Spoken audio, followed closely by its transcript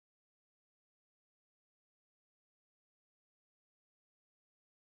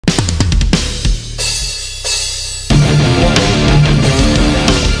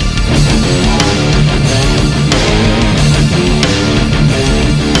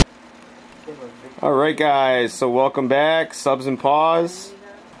Alright guys, so welcome back, subs and pause.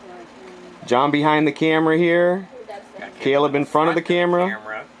 John behind the camera here, Caleb in front of the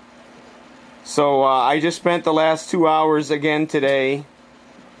camera. So I just spent the last 2 hours again today.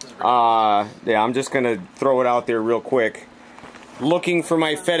 Yeah, I'm just gonna throw it out there real quick. Looking for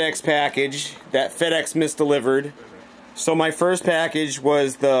my FedEx package that FedEx misdelivered. So my first package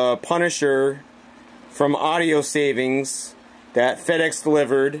was the Punisher from Audio Savings that FedEx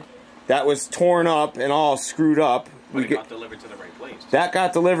delivered. That was torn up and all screwed up. But it got delivered to the right place. That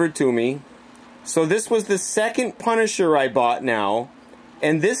got delivered to me. So this was the second Punisher I bought now.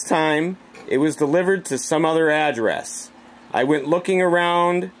 And this time, it was delivered to some other address. I went looking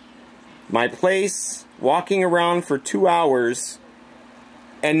around my place, walking around for 2 hours,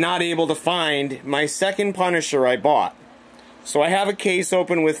 and not able to find my second Punisher I bought. So I have a case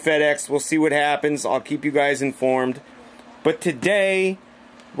open with FedEx. We'll see what happens. I'll keep you guys informed. But today,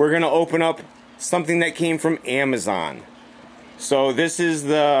 we're going to open up something that came from Amazon. So this is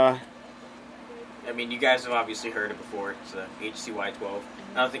the... I mean, you guys have obviously heard it before. It's the HCY-12.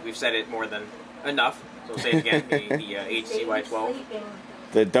 I don't think we've said it more than enough. So we'll say it again, the HCY-12.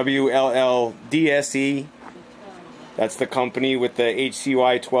 The WLLDSE. That's the company with the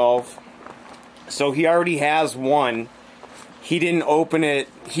HCY-12. So he already has one. He didn't open it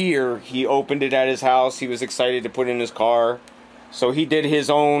here. He opened it at his house. He was excited to put it in his car. So he did his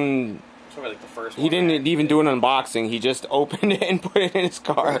own... Like the first he didn't even do an unboxing. He just opened it and put it in his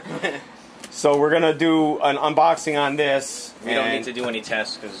car. So we're going to do an unboxing on this. We don't need to do any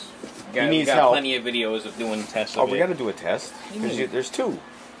tests because we got help. Plenty of videos of doing tests. Oh, we got to do a test? There's two.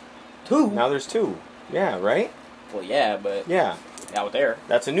 Two? Now there's two. Yeah, right? Well, yeah, but... Yeah. Out there.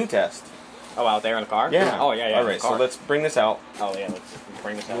 That's a new test. Oh, out there in the car? Yeah. Oh, yeah, yeah. All right, so let's bring this out. Oh, yeah, let's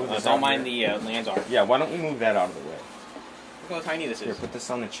bring this out. Don't mind the lands are. Yeah, why don't we move that out of the way? Look how tiny this is. Here, put this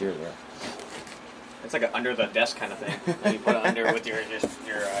on the chair there. It's like an under the desk kind of thing. You put it under with your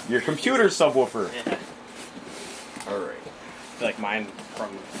computer subwoofer. Yeah. All right. I feel like mine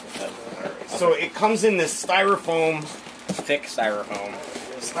from. Right. So it comes in this styrofoam, thick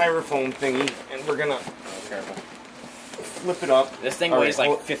styrofoam thingy, and we're gonna careful. Flip it up. This thing weighs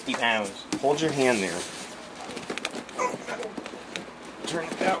like 50 pounds. Hold your hand there. Turn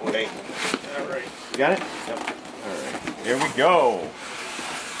it that way. All right. You got it? Yep. All right. Here we go.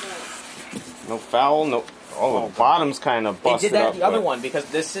 No foul, no... Oh, the bottom's kind of busted up. They did that the other one because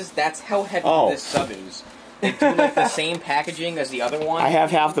that's how heavy this sub is. They do like the same packaging as the other one. I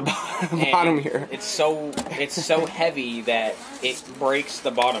have half the bottom here. It's so heavy that it breaks the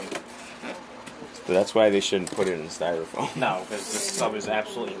bottom. So that's why they shouldn't put it in styrofoam. No, because the sub is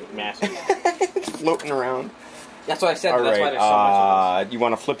absolutely massive. It's floating around. That's what I said. All that's right. why there's so much of this. You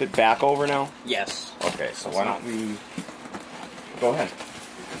want to flip it back over now? Yes. Okay, so why don't we... Go ahead.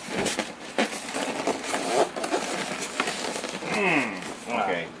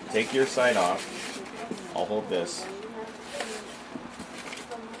 Okay, take your side off. I'll hold this.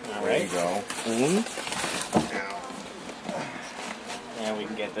 All there right. you go. And we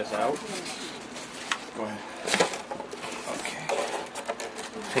can get this out. Go ahead. Okay.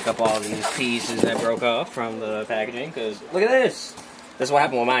 Pick up all these pieces that broke off from the packaging, because look at this! This is what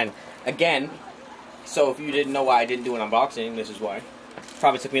happened with mine. Again, so if you didn't know why I didn't do an unboxing, this is why.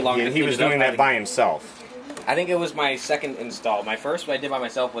 Probably took me longer to he was doing that by himself. I think it was my second install. My first one I did by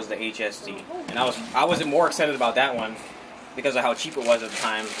myself was the HST. And I was more excited about that one because of how cheap it was at the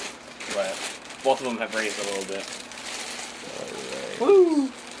time. But both of them have raised a little bit. Alright. Woo!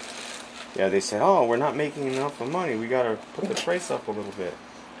 Yeah, they said, oh, we're not making enough of money. We gotta put the price up a little bit.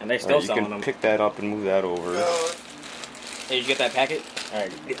 And they're still selling them. You can pick that up and move that over. Hey, did you get that packet?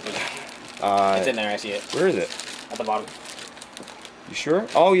 Alright. It's in there, I see it. Where is it? At the bottom. You sure?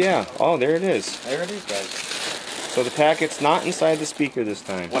 Oh, yeah. Oh, there it is. There it is, guys. So the packet's not inside the speaker this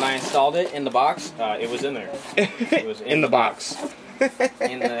time. When I installed it in the box, it was in there. It was in the box.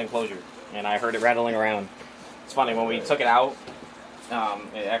 In the enclosure. And I heard it rattling around. It's funny, when we took it out,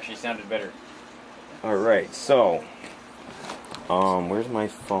 it actually sounded better. Alright, so... where's my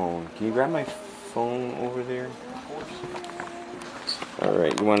phone? Can you grab my phone over there? Of course.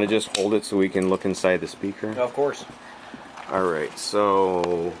 Alright, you want to just hold it so we can look inside the speaker? Of course. Alright,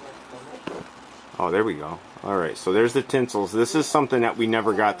 so... Oh, there we go. Alright, so there's the tinsels. This is something that we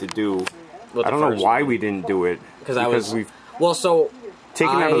never got to do. I don't know why we didn't do it. Because we've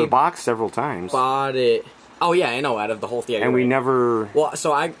taken it out of the box several times. Bought it... Oh, yeah, I know, out of the whole theater. And we never... Well,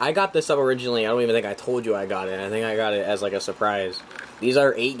 so I got this up originally. I don't even think I told you I got it. I think I got it as like a surprise. These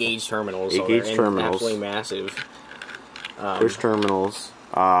are 8-gauge terminals. 8-gauge terminals. Absolutely massive. There's terminals.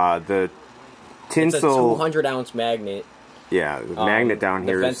 The tinsel... It's a 200-ounce magnet. Yeah, the magnet down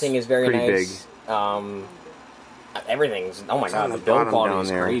here the fencing is very pretty nice. Big. Everything's, oh my god, the build quality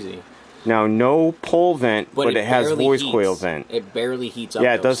is crazy. Now, no pole vent, but it has voice coil vent. It barely heats up.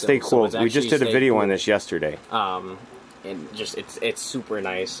 Yeah, it does stay cool. We just did a video on this yesterday. And just it's super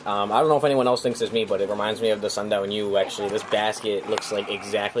nice. I don't know if anyone else thinks it's me, but it reminds me of the Sundown U. Actually, this basket looks like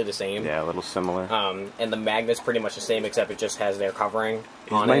exactly the same. Yeah, a little similar. And the magnet's pretty much the same, except it just has their covering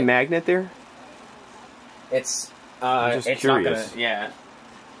on it. Is my magnet there? It's I'm just curious. Not gonna, yeah.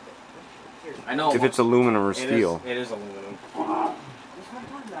 I know if it's aluminum or steel. It is aluminum.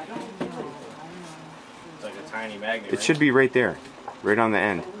 It's like a tiny magnet. It should be right there, right on the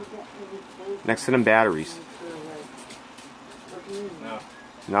end, next to them batteries. No.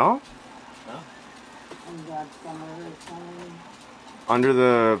 No? No. Under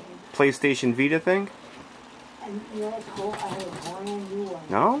the PlayStation Vita thing?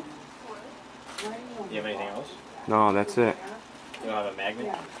 No? Do you have anything else? No, that's it. You don't have a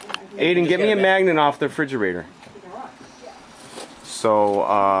magnet? Aiden, get me a magnet off the refrigerator. So,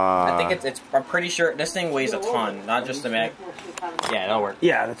 I think it's I'm pretty sure this thing weighs a ton, not just the mag. Yeah, that'll work.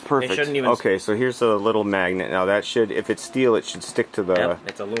 Yeah, that's perfect. It shouldn't even. Okay, so here's a little magnet. Now that should, if it's steel, it should stick to the. Yep,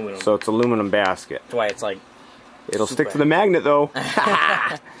 it's aluminum. So it's aluminum basket. That's why it's like. It'll stick to the magnet though.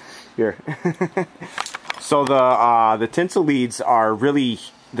 Here. So the tinsel leads are really,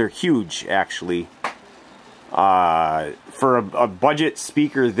 they're huge actually. For a budget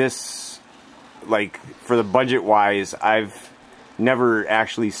speaker this, like for the budget wise, I've never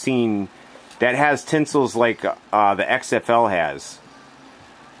actually seen that has tinsels like the XFL has.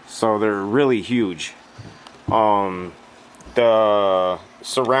 So they're really huge. The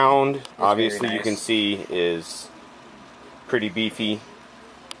surround, obviously you can see, is pretty beefy,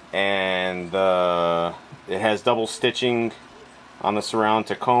 and it has double stitching on the surround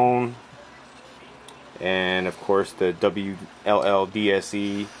to cone, and of course the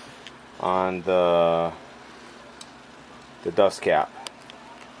WLLDSE on the dust cap,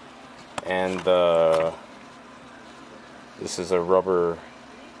 and this is a rubber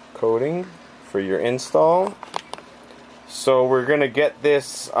coating for your install. So we're gonna get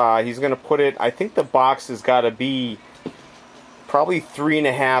this, he's gonna put it, I think the box has got to be probably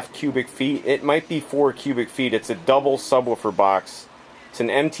 3.5 cubic feet. It might be 4 cubic feet. It's a double subwoofer box. It's an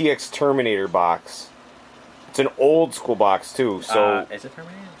MTX Terminator box. It's an old school box too. So is it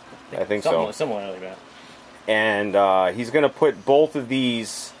Terminator? I think so. Similar like that. And he's going to put both of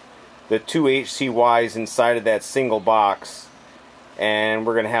these, the two HCYs, inside of that single box. And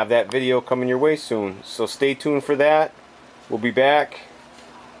we're going to have that video coming your way soon. So stay tuned for that. We'll be back.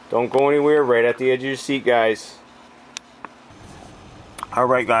 Don't go anywhere, right at the edge of your seat, guys.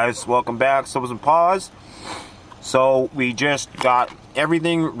 Alright guys, welcome back. So it was a pause. So we just got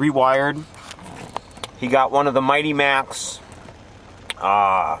everything rewired. He got one of the Mighty Max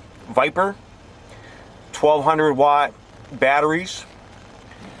Viper 1200 watt batteries.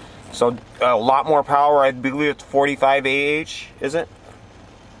 So a lot more power. I believe it's 45 AH, is it?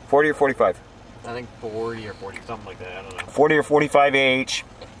 40 or 45? I think 40 or 40, something like that. I don't know. 40 or 45 AH.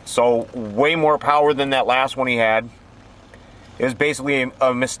 So way more power than that last one he had. It was basically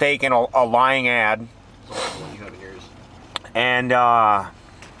a mistake and a lying ad. And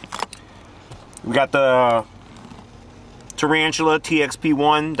we got the Tarantula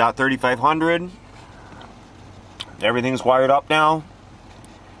TXP1.3500. Everything's wired up now.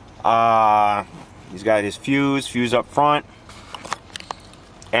 He's got his fuse up front.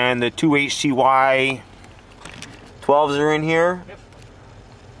 And the two HCY-12s are in here. Yep.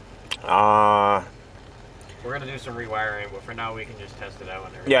 We're going to do some rewiring, but for now we can just test it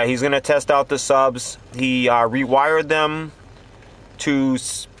out. Yeah, he's going to test out the subs. He rewired them to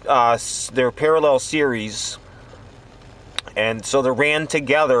their parallel series. And so they're ran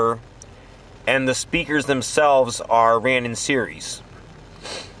together, and the speakers themselves are ran in series.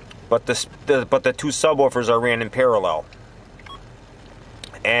 But the two subwoofers are ran in parallel.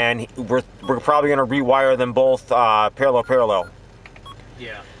 And we're probably going to rewire them both parallel.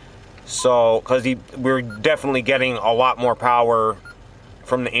 Yeah. So, because we're definitely getting a lot more power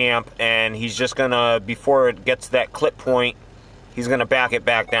from the amp, and he's just gonna, before it gets to that clip point, he's gonna back it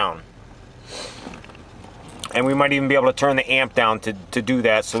back down. And we might even be able to turn the amp down to do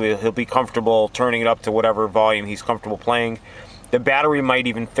that, so he'll be comfortable turning it up to whatever volume he's comfortable playing. The battery might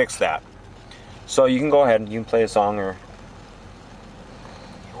even fix that. So you can go ahead and you can play a song or...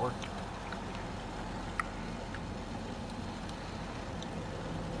 Sure.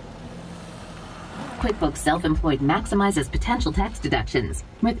 QuickBooks Self-Employed maximizes potential tax deductions,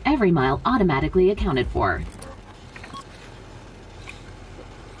 with every mile automatically accounted for.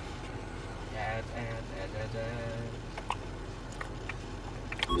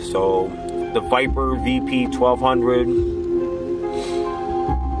 So the Viper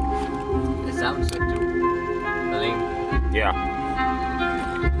VP1200. It sounds sick too. I think. Yeah.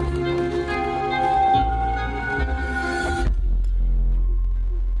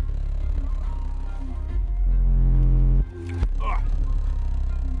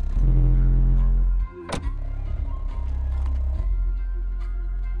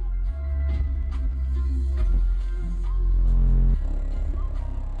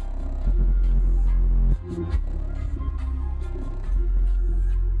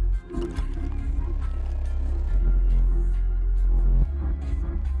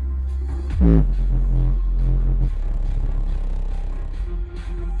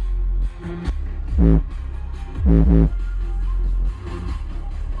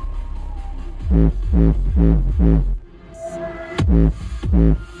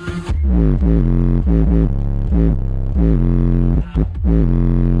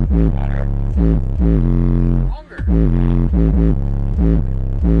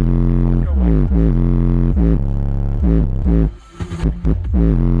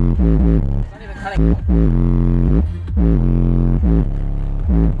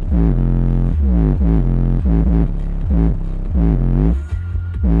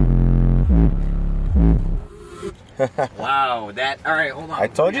 Wow, that. Alright, hold on. I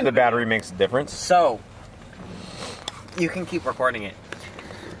told you the battery makes a difference. So, you can keep recording it.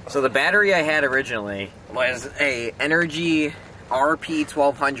 So, the battery I had originally was a Energy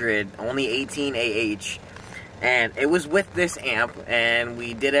RP1200, only 18 AH. And it was with this amp, and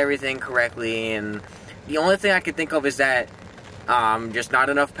we did everything correctly. And the only thing I could think of is that just not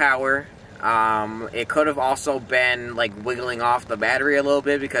enough power. It could have also been like wiggling off the battery a little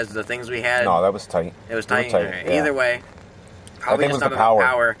bit because the things we had. No, that was tight. It was tight. Right. Yeah. Either way, probably just not enough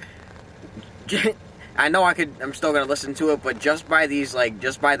power. I know I'm still gonna listen to it, but just by these,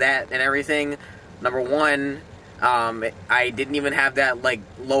 just by that and everything, number one, I didn't even have that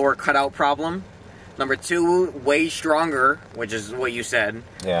lower cutout problem. Number two, way stronger, which is what you said.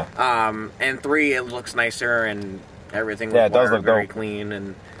 Yeah. And three, it looks nicer and everything. Yeah, it does look very dope. Clean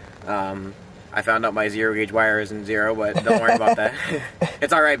and. I found out my 0 gauge wire isn't 0, but don't worry about that.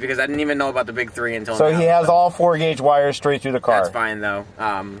 It's alright because I didn't even know about the big 3 until now. So he has all 4 gauge wires straight through the car. That's fine though.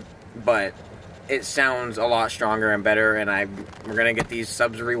 But it sounds a lot stronger and better, and we're gonna get these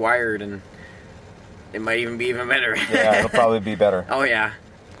subs rewired, and it might even be even better. Yeah, it'll probably be better. Oh yeah.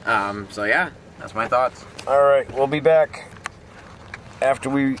 So yeah, that's my thoughts. Alright, we'll be back after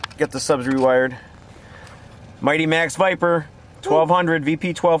we get the subs rewired. Mighty Max Viper 1200,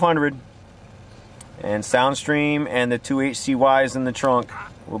 VP 1200, and SoundStream, and the 2 HCYs in the trunk.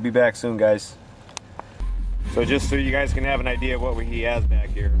 We'll be back soon, guys. So just so you guys can have an idea of what he has back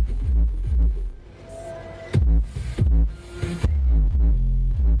here.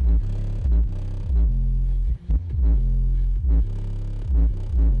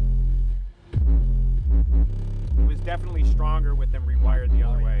 It was definitely stronger with them rewired the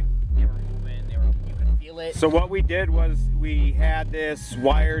other way. They were moving, you could feel it. So what we did was we had this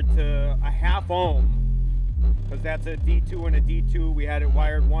wired to a 1/2 ohm, because that's a D2 and a D2. We had it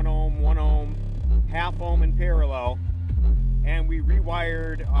wired 1 ohm, 1 ohm, 1/2 ohm in parallel, and we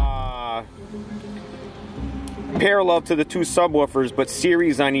rewired parallel to the 2 subwoofers, but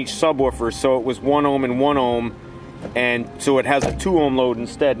series on each subwoofer, so it was 1 ohm and 1 ohm, and so it has a 2 ohm load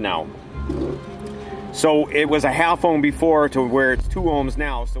instead now. So it was a 1/2 ohm before to where it's 2 ohms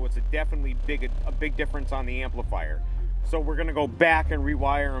now, so it's definitely a big difference on the amplifier. So we're gonna go back and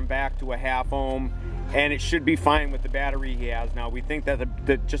rewire him back to a 1/2 ohm, and it should be fine with the battery he has now. We think that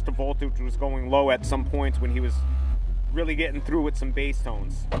just the voltage was going low at some points when he was really getting through with some bass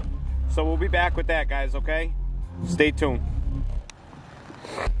tones. So we'll be back with that, guys, okay? Stay tuned.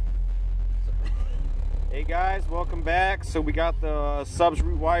 Hey guys, welcome back. So we got the subs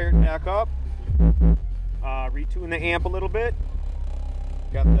rewired back up. Retune the amp a little bit.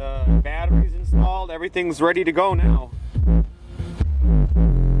 Got the batteries installed. Everything's ready to go now. So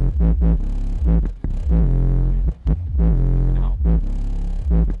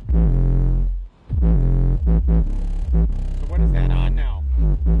what is that on now?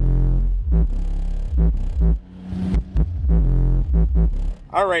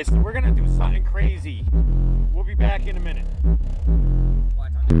 Alright, so we're gonna do something crazy. We'll be back in a minute.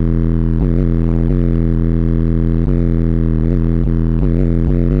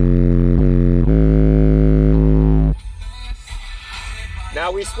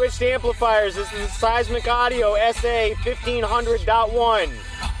 Now we switched amplifiers. This is a Seismic Audio SA1500.1.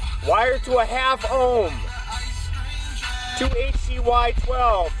 Wired to a 1/2 ohm. 2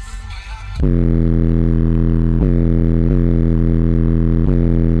 HCY-12s.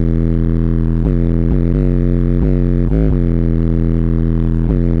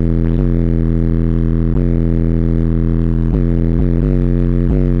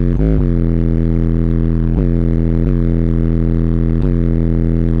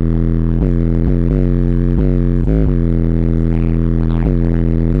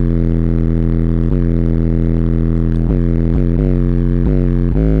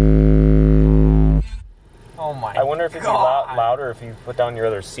 put down your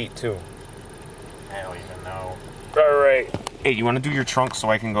other seat too. I don't even know. Alright. Hey, you want to do your trunk so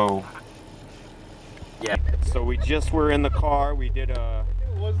I can go? Yeah. So we just were in the car. We did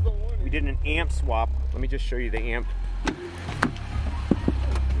an amp swap. Let me just show you the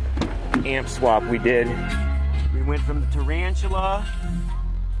amp swap we did. We went from the Tarantula,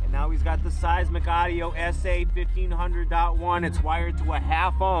 and now he's got the Seismic Audio SA1500.1. It's wired to a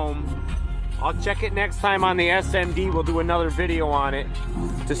half ohm. I'll check it next time on the SMD. We'll do another video on it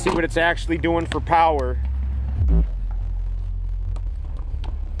to see what it's actually doing for power.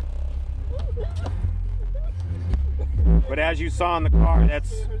 But as you saw in the car,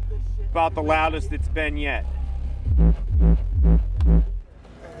 that's about the loudest it's been yet.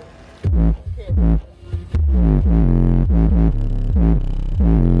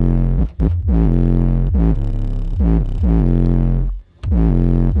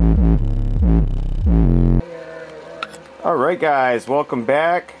 Alright guys, welcome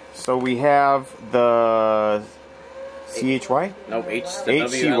back. So we have the CHY? Nope,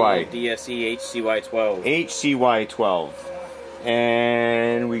 HCY. WLLDSE HCY-12. HCY-12.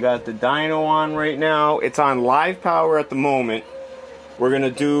 And we got the dyno on right now. It's on live power at the moment. We're going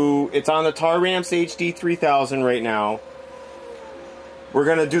to do, it's on the Taramps HD3000 right now. We're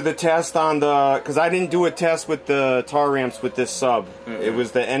going to do the test on the, because I didn't do a test with the Taramps with this sub. It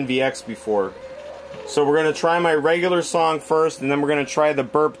was the NVX before. So we're going to try my regular song first, and then we're going to try the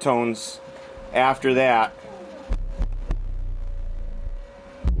burp tones after that.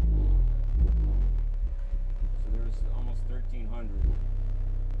 So there's almost 1300.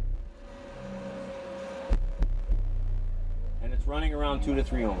 And it's running around 2 to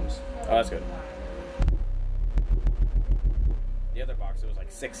 3 ohms. Oh, that's good. The other box, it was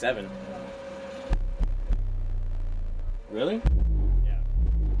like 6, 7. Really? Yeah.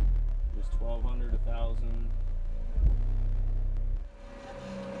 There's 1200, 1000.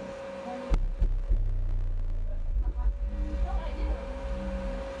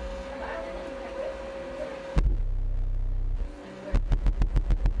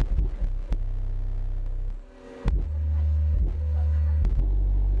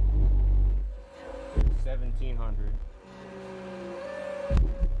 There's 1700.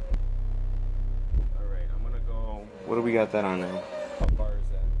 Alright, I'm gonna go. What do we got that on now? How far is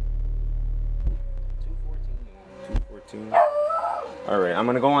that? 214. Alright, I'm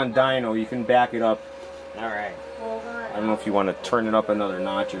gonna go on dyno. You can back it up. Alright. I don't know if you want to turn it up another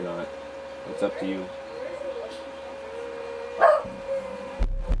notch or not. It's up to you.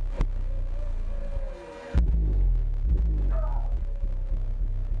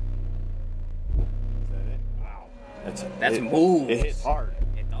 Is that it? Wow. That's smooth. It hits hard.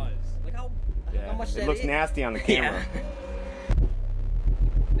 It does. Look how much that It looks is. nasty on the camera.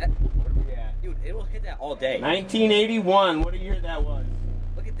 That, What are we at? dude, it will hit that all day. 1981. What a year that was.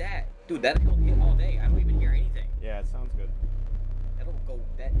 Look at that. Dude, that'll hit all day. I don't even hear anything. Yeah, it sounds good. That'll go,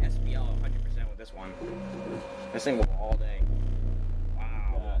 that SPL 100% with this one. This thing will go all day.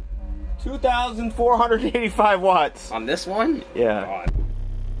 Wow. 2,485 watts. On this one? Yeah. God.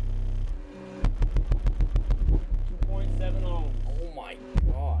 2.7 ohms. Oh my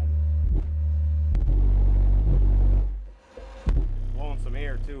god. Blowing some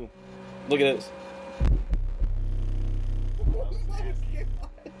air too. Look at this.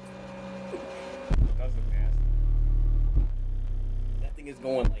 That thing is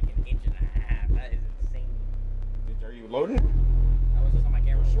going like 1.5 inches. That is insane. Are you loading? That was just on my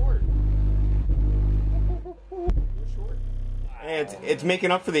camera short. You're short. Hey, it's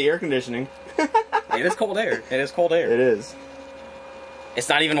making up for the air conditioning. It is cold air. It is cold air. It is. It's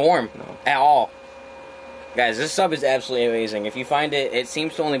not even warm No. at all. Guys, this sub is absolutely amazing. If you find it, it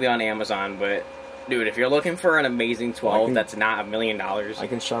seems to only be on Amazon, but dude, if you're looking for an amazing 12 that's not $1 million, I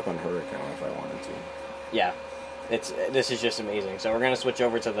can shop on her account if I wanted to. yeah, this is just amazing. So we're gonna switch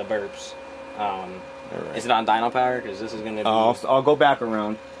over to the burps. Right. Is it on dyno power? Because this is gonna be. I'll go back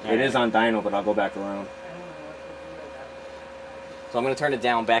around. All It right. is on dyno, but I'll go back around. So I'm gonna turn it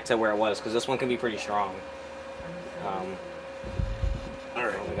down back to where it was because this one can be pretty strong. All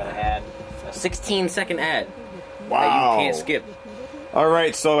right, we gotta add a 16-second ad. Wow. That you can't skip. All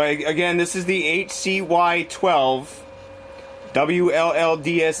right, so again, this is the HCY-12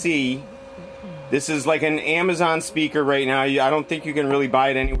 WLLDSE. This is like an Amazon speaker right now. I don't think you can really buy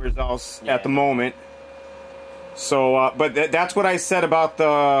it anywhere else at the moment. So, but that's what I said about the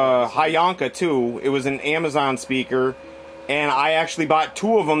Hayanka too. It was an Amazon speaker, and I actually bought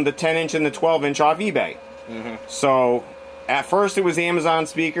 2 of them, the 10-inch and the 12-inch, off eBay. So, at first it was Amazon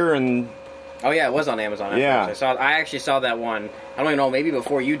speaker, and Oh yeah, it was on Amazon. Yeah. First. I actually saw that one. I don't even know, maybe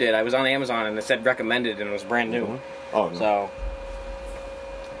before you did. I was on Amazon and it said recommended and it was brand new. Oh no. So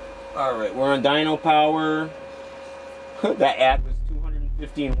Alright, we're on dyno power. That ad was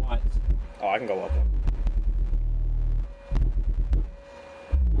 215 watts. Oh, I can go up one.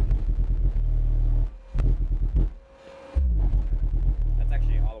 That's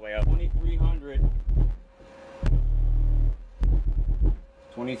actually all the way up. 2300.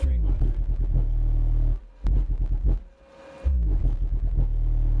 2300.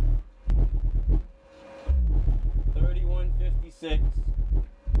 3156.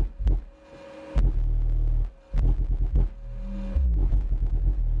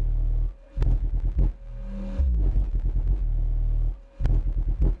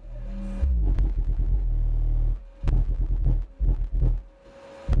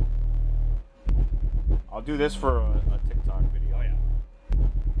 I'll do this for a TikTok video. Oh, yeah.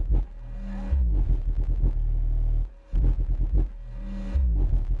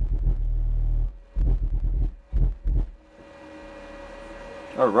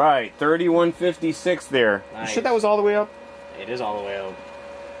 All right, 3156 there. Nice. You sure that was all the way up? It is all the way up.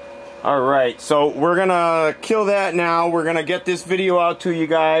 All right, so we're gonna kill that now. We're gonna get this video out to you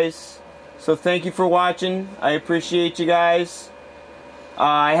guys. So thank you for watching. I appreciate you guys.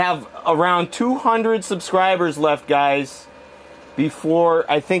 I have around 200 subscribers left, guys. Before,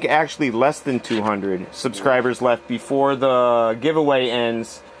 I think actually less than 200 subscribers left before the giveaway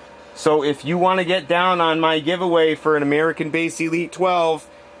ends. So if you want to get down on my giveaway for an American Base Elite 12,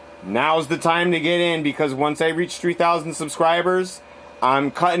 now's the time to get in, because once I reach 3,000 subscribers, I'm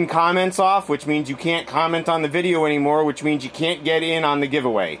cutting comments off, which means you can't comment on the video anymore, which means you can't get in on the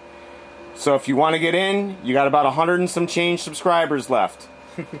giveaway. So if you want to get in, you got about 100 and some change subscribers left.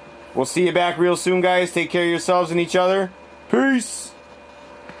 We'll see you back real soon, guys. Take care of yourselves and each other. Peace!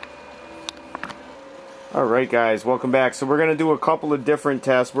 Alright, guys, welcome back. So we're going to do a couple of different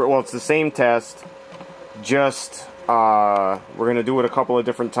tests. Well, it's the same test, just we're going to do it a couple of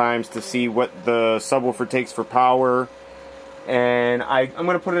different times to see what the subwoofer takes for power. And I'm going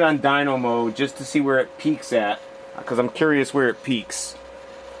to put it on dyno mode just to see where it peaks at, because I'm curious where it peaks.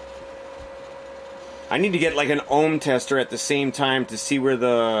 I need to get like an ohm tester at the same time to see where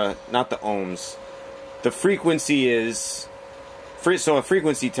the, not the ohms, the frequency is. So a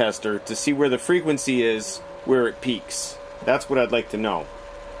frequency tester to see where the frequency is, where it peaks. That's what I'd like to know.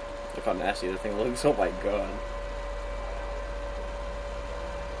 Look how nasty the thing looks. Oh my god.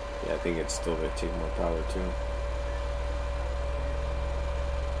 Yeah, I think it's still going to take more power too.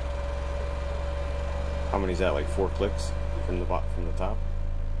 How many is that? Like 4 clicks from the top? I'm not sure.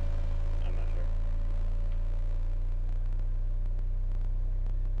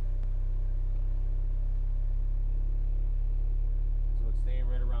 So it's staying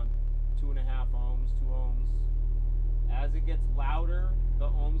right around 2.5 ohms, 2 ohms. As it gets louder, the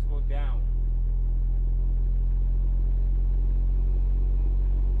ohms go down.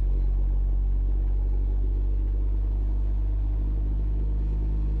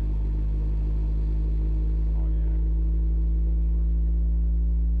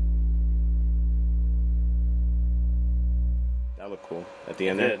 That looked cool at the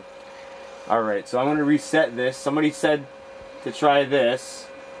end there. Alright, so I'm going to reset this. Somebody said to try this.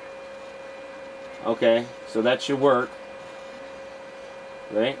 Okay, so that should work.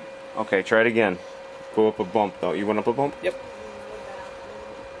 Right? Okay, try it again. Go up a bump though. You went up a bump? Yep.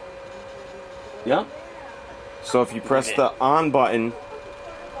 Yep. So if you press the on button,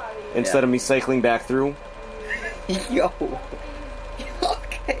 instead of me cycling back through. Yo.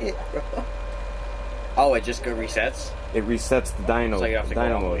 Okay, bro. Oh, it just resets? It resets the dyno, So you have to go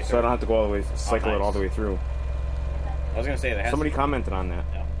all the way mode, so I don't have to go all the way, cycle nice. it all the way through. I was gonna say that. Somebody commented on that.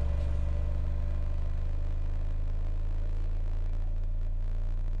 Yeah.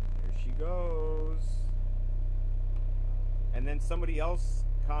 There she goes. And then somebody else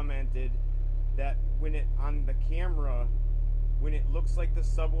commented that when it on the camera, when it looks like the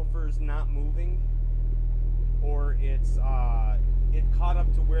subwoofer is not moving, or it's it caught up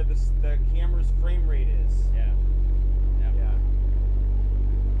to where the camera's frame rate is. Yeah. Yep. Yeah.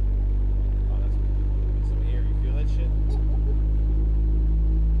 Oh, that's good. Some air. You feel that shit?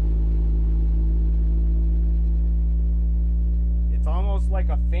 It's almost like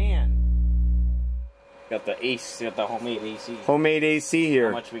a fan. Got the AC, got the homemade AC. Homemade AC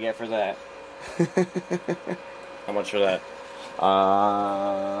here. How much we get for that? How much for that?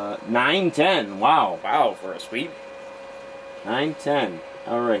 $9.10. Wow. Wow, for a sweep. $9.10.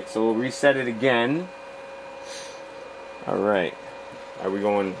 Alright, so we'll reset it again. Alright. Are we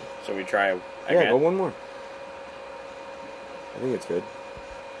going? So we try again? Yeah, go one more. I think it's good.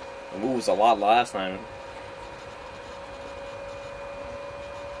 It moves a lot last time.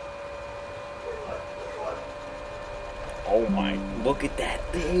 Oh my Look at that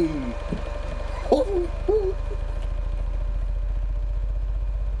thing.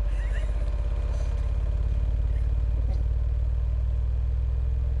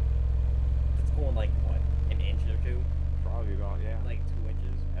 It's going like what, an inch or two? Probably about, yeah. Like 2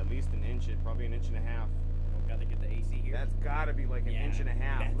 inches. At least an inch, probably an inch and a half. Oh, gotta get the AC here. That's gotta be like an inch and a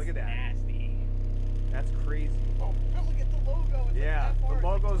half. That's Look at that. Nasty. That's crazy. Oh, look at the logo. It's Yeah, like the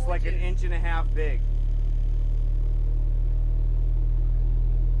logo's like an inch and a half big.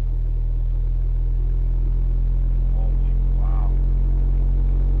 Oh wow.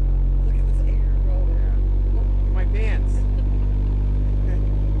 Look at this air, bro. Yeah. Look at my pants.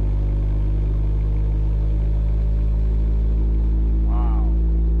 Wow.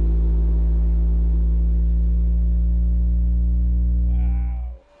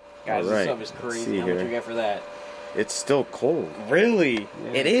 Wow. Guys, All right. this stuff is Let's crazy. see How much here. you get for that? It's still cold. Really?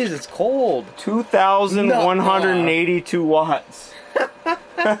 Yeah. It is. It's cold. 2,182 watts.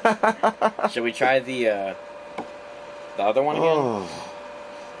 Should we try the other one again? Oh.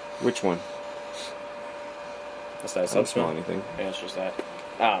 Which one? What's that? I don't smell anything. Yeah, it's just that.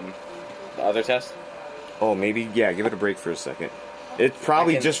 The other test? Oh, maybe, yeah, give it a break for a second. It's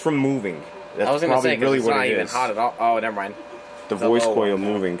probably just from moving. That's I was gonna probably say, 'cause really it's what not it even is. hot at all. Oh, never mind. The The voice low coil one.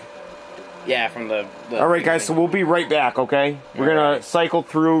 moving. Yeah, from the All right, guys, so we'll be right back, okay? We're going to Alright. cycle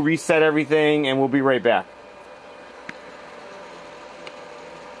through, reset everything, and we'll be right back.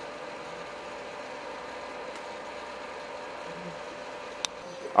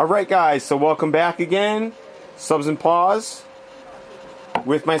 All right, guys, so welcome back again. Subs and Paws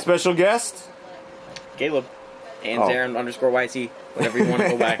with my special guest. Caleb. And Oh. Aaron _YT. Whatever you want to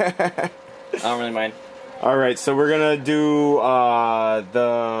go by. I don't really mind. All right, so we're going to do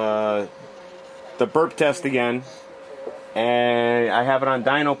the burp test again. And I have it on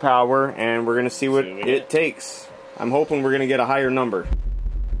dyno power, and we're going to see what we it get. takes. I'm hoping we're going to get a higher number.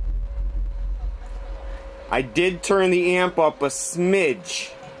 I did turn the amp up a smidge.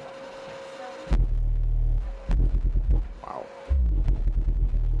 Wow.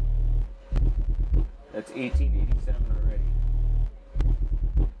 That's 1887 already.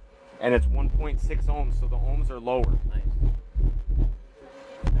 And it's 1.6 ohms, so the ohms are lower. Nice.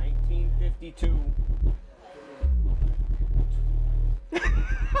 1952.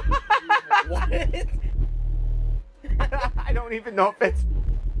 What? I don't even know if it's...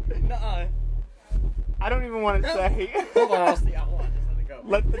 Nuh-uh. I don't even want to say. Hold on, I'll see. Hold on, just let it go.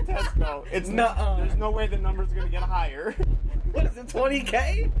 Let the test go. It's Nuh-uh. There's no way the number's going to get higher. What is it,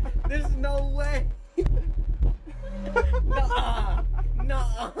 20K? There's no way. Nuh-uh.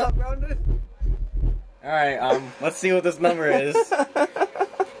 Nuh-uh, bro. Alright, let's see what this number is.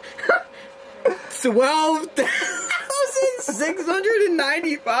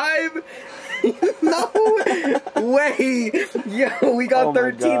 12,695? No way. Yo, we got Oh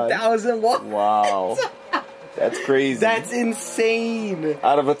my God. 13,000 watts. Wow. That's crazy. That's insane.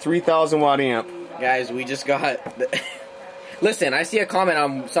 Out of a 3,000 watt amp. Guys, we just got... Listen, I see a comment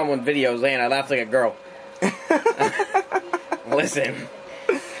on someone's videos and I laugh like a girl. Listen.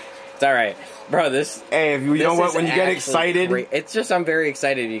 It's alright. Bro, this... Hey, if you know what? is When you get actually excited... It's just, I'm very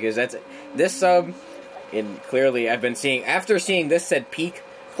excited because that's... This sub, and clearly I've been seeing... After seeing this said peak,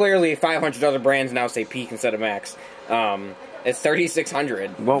 clearly 500 other brands now say peak instead of max. It's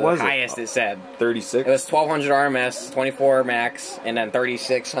 3,600. What was it? The highest it said. 36? It was 1,200 RMS, 24 max, and then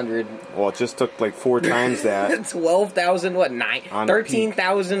 3,600. Well, it just took like 4 times that. 12,000, what,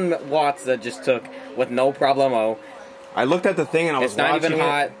 13,000 watts that just took with no problemo. I looked at the thing and I was It's not watching even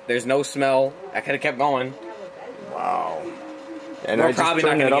hot. There's no smell. I could have kept going. Wow. And We're I just probably not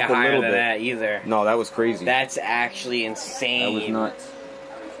turned going it to up get a higher little than bit. that either. No, that was crazy. That's actually insane. That was nuts.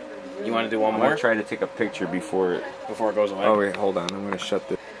 You want to do one I'm more? going to try to take a picture before it... Before it goes away. Oh, wait, hold on. I'm going to shut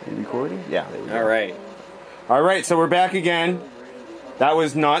the... Are you recording? Yeah, there we go. Alright. Alright, so we're back again. That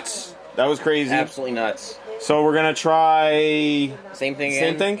was nuts. That was crazy. Absolutely nuts. So we're going to try... Same thing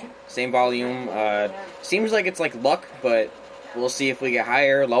Same again. thing? Same volume. Seems like it's like luck, but we'll see if we get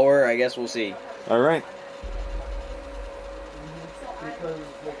higher, lower. I guess we'll see. Alright. Because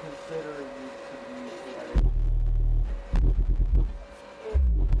they consider you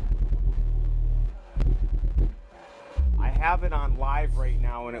I have it on live right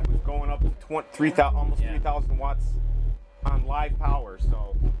now, and it was going up to 3,000, almost 3,000 watts on live power,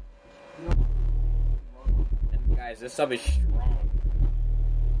 so... And guys, this sub is strong.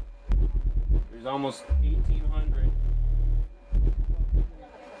 There's almost 1,800.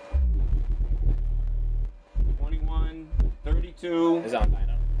 21, 32. It's on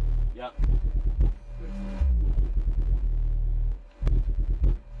dyno. Yep.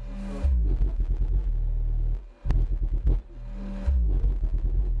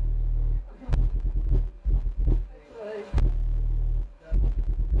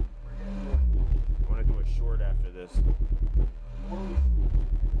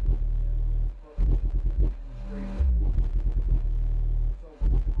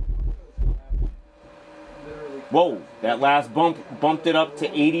 Whoa, that last bump bumped it up to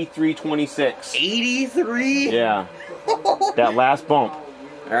 83.26. 83? Yeah. That last bump.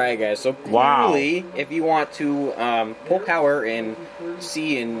 Alright guys, so clearly, if you want to pull power and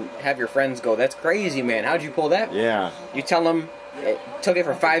see and have your friends go, that's crazy, man. How'd you pull that? Yeah. You tell them, it took it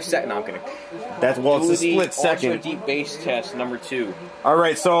for 5 seconds. No, I'm kidding. That's, well, it's a split second. Ultra deep bass test number 2.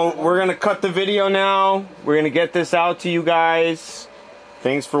 Alright, so we're going to cut the video now. We're going to get this out to you guys.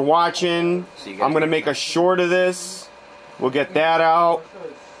 Thanks for watching. I'm going to make a short of this. We'll get that out.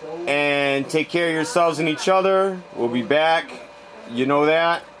 And take care of yourselves and each other. We'll be back. You know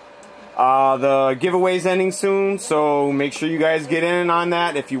that. The giveaway's ending soon, so make sure you guys get in on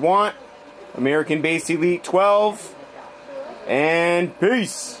that if you want. American Bass Elite 12. And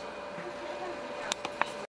peace.